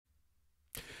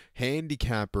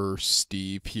Handicapper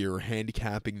Steve here,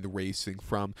 handicapping the racing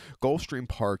from Gulfstream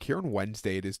Park here on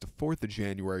Wednesday. It is the 4th of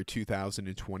January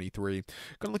 2023.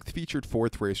 Gonna look at the featured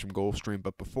fourth race from Gulfstream,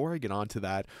 but before I get on to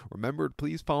that, remember to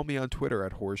please follow me on Twitter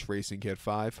at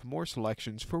HorseRacingKid5 for more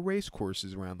selections for race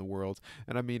courses around the world,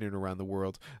 and I mean it around the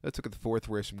world. Let's look at the fourth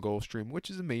race from Gulfstream, which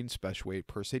is a maiden special weight,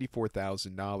 purse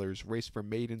 $84,000, race for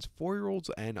maidens, 4-year-olds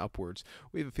and upwards.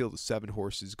 We have a field of 7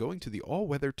 horses going to the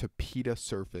all-weather Tapeta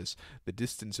surface. The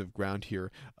distance of ground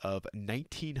here of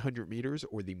 1,900 meters,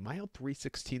 or the mile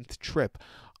 3/16 trip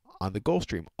on the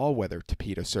Gulfstream all-weather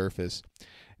Tapeta surface.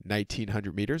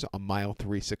 1,900 meters on mile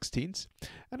 3/16.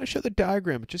 And I show the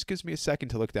diagram. It just gives me a second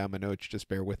to look down my notes. Just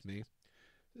bear with me.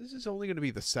 This is only going to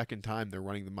be the second time they're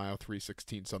running the mile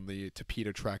 3/16 on the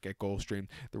Tapeta track at Gulfstream.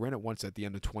 They ran it once at the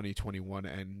end of 2021,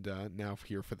 and now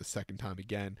here for the second time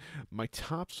again. My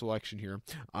top selection here,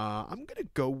 I'm going to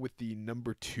go with the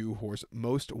number 2 horse,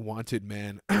 Most Wanted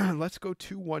Man. Let's go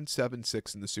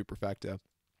 2-1-7-6 in the superfecta.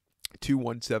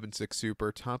 2-1-7-6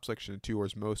 Super, top selection of 2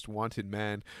 horse, Most Wanted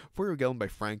Man, 4-year gelding by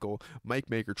Frankel. Mike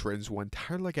Maker trains one.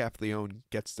 Tired Like Athleon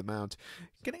gets the mount.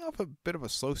 Getting off a bit of a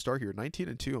slow start here,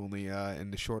 19-2 only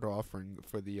in the short offering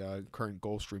for the current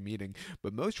Gulfstream meeting.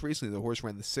 But most recently, the horse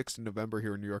ran the 6th of November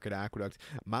here in New York at Aqueduct,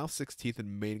 mile 16th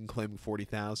in maiden, claiming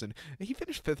 40,000. And he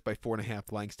finished 5th by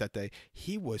 4.5 lengths that day.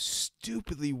 He was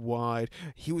stupidly wide.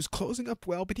 He was closing up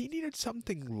well, but he needed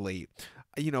something late.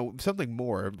 Something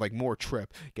more, like more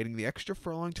trip. Getting the extra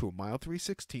furlong to a mile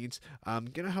 3/16. I'm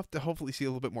going to have to hopefully see a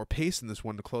little bit more pace in this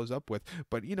one to close up with.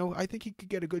 But, I think he could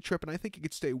get a good trip, and I think he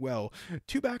could stay well.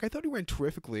 2 back, I thought he ran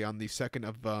terrifically on the 2nd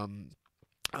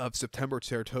of September at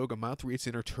Saratoga, mile 3/8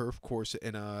 inner turf course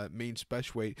in a main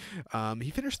special weight.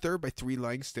 He finished 3rd by 3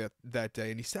 lengths that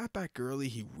day, and he sat back early.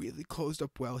 He really closed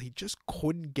up well. He just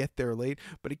couldn't get there late,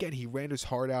 but again, he ran his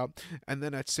heart out. And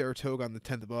then at Saratoga on the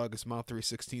 10th of August, mile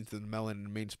 3/16 in the Mellon in the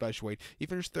main special weight, he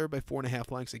finished 3rd by 4.5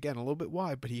 lengths. Again, a little bit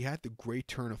wide, but he had the great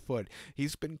turn of foot.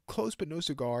 He's been close but no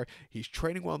cigar. He's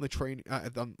training well on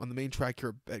the main track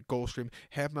here at Gulfstream.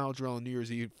 Half-mile drill on New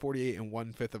Year's Eve, 48 and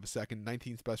 1/5 of a second,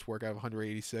 19th best work out of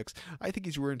 186. I think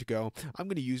he's ready to go. I'm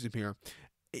going to use him here.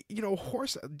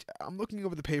 Horse, I'm looking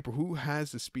over the paper. Who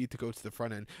has the speed to go to the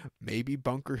front end? Maybe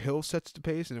Bunker Hill sets the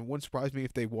pace, and it wouldn't surprise me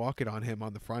if they walk it on him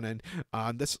on the front end.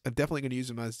 I'm definitely going to use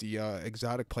him as the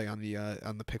exotic play on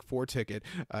the pick 4 ticket.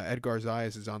 Edgar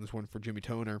Zayas is on this one for Jimmy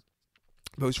Toner.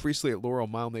 Most recently at Laurel,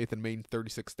 mile Nathan Main,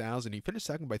 36,000. He finished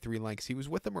 2nd by 3 lengths. He was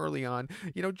with them early on.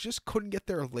 Just couldn't get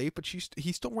there late, but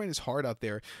he still ran his heart out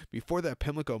there. Before that,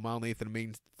 Pimlico, mile Nathan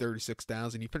Main,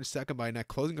 36,000. He finished 2nd by a neck,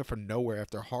 closing up from nowhere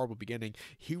after a horrible beginning.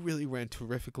 He really ran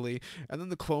terrifically. And then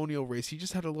the Colonial race, he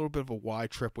just had a little bit of a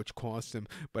wide trip, which cost him.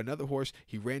 But another horse,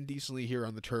 he ran decently here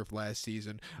on the turf last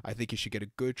season. I think he should get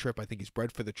a good trip. I think he's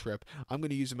bred for the trip. I'm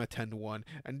going to use him at 10-1.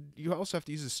 And you also have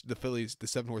to use the fillies, the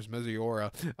 7-horse Mazzora,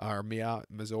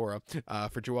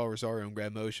 for Joel Rosario in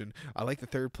Grand Motion. I like the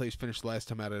 3rd place finish last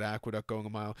time out at Aqueduct going a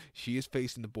mile. She is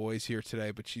facing the boys here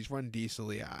today, but she's run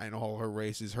decently in all her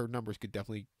races. Her numbers could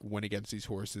definitely win against these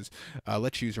horses.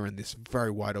 Let's use her in this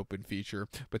very wide open feature.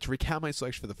 But to recap my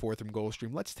selection for the 4th from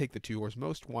Gulfstream, let's take the 2-horse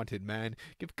Most Wanted Man.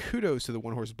 Give kudos to the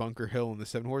 1-horse Bunker Hill and the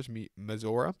 7-horse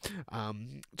Mazzora.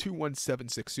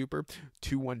 2-1-7-6 Super,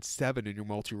 2-1-7 in your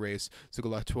multi-race. So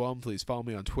good luck to all. Please follow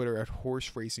me on Twitter at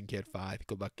HorseRacingKid5.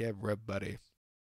 Good luck, everybody.